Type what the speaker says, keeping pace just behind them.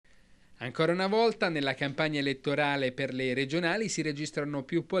Ancora una volta, nella campagna elettorale per le regionali si registrano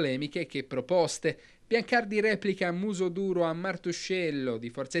più polemiche che proposte. Biancardi replica a muso duro a Martusciello di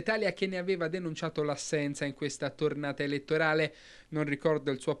Forza Italia, che ne aveva denunciato l'assenza in questa tornata elettorale. Non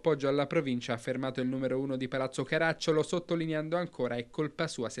ricorda il suo appoggio alla provincia, ha affermato il numero 1 di Palazzo Caracciolo, sottolineando ancora: è colpa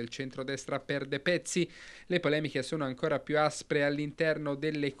sua se il centrodestra perde pezzi. Le polemiche sono ancora più aspre all'interno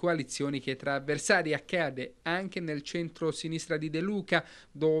delle coalizioni che tra avversari. Accade anche nel centro-sinistra di De Luca,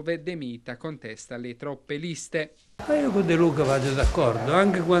 dove De Mita contesta le troppe liste. Ma io con De Luca vado d'accordo,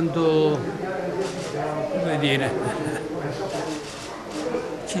 anche quando, come dire,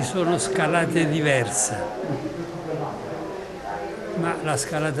 ci sono scalate diverse, ma la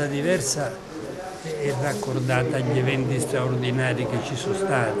scalata diversa è raccordata agli eventi straordinari che ci sono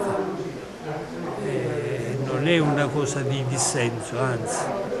stati. Non è una cosa di dissenso, anzi.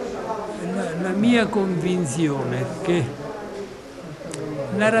 La mia convinzione è che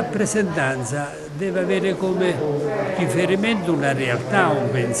la rappresentanza deve avere come riferimento una realtà, un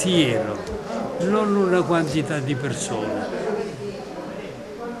pensiero, non una quantità di persone.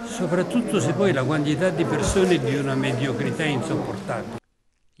 Soprattutto se poi la quantità di persone è di una mediocrità insopportabile.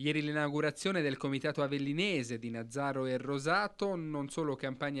 Ieri l'inaugurazione del comitato avellinese di Nazzaro e Rosato, non solo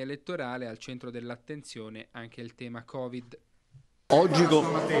campagna elettorale, al centro dell'attenzione anche il tema Covid. Oggi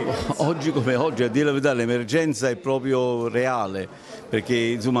come oggi, a dire la verità, l'emergenza è proprio reale, perché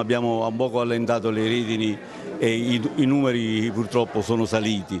insomma, abbiamo un poco allentato le redini e i numeri purtroppo sono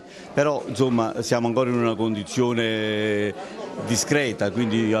saliti, però insomma, siamo ancora in una condizione discreta,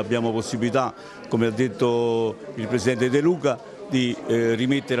 quindi abbiamo possibilità, come ha detto il Presidente De Luca, di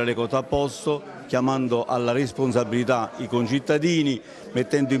rimettere le cose a posto, chiamando alla responsabilità i concittadini,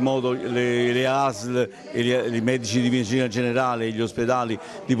 mettendo in modo le ASL e i medici di medicina generale e gli ospedali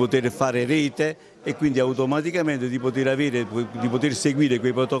di poter fare rete e quindi automaticamente di poter seguire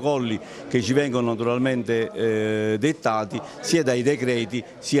quei protocolli che ci vengono naturalmente dettati sia dai decreti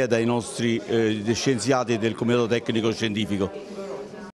sia dai nostri scienziati del Comitato Tecnico Scientifico.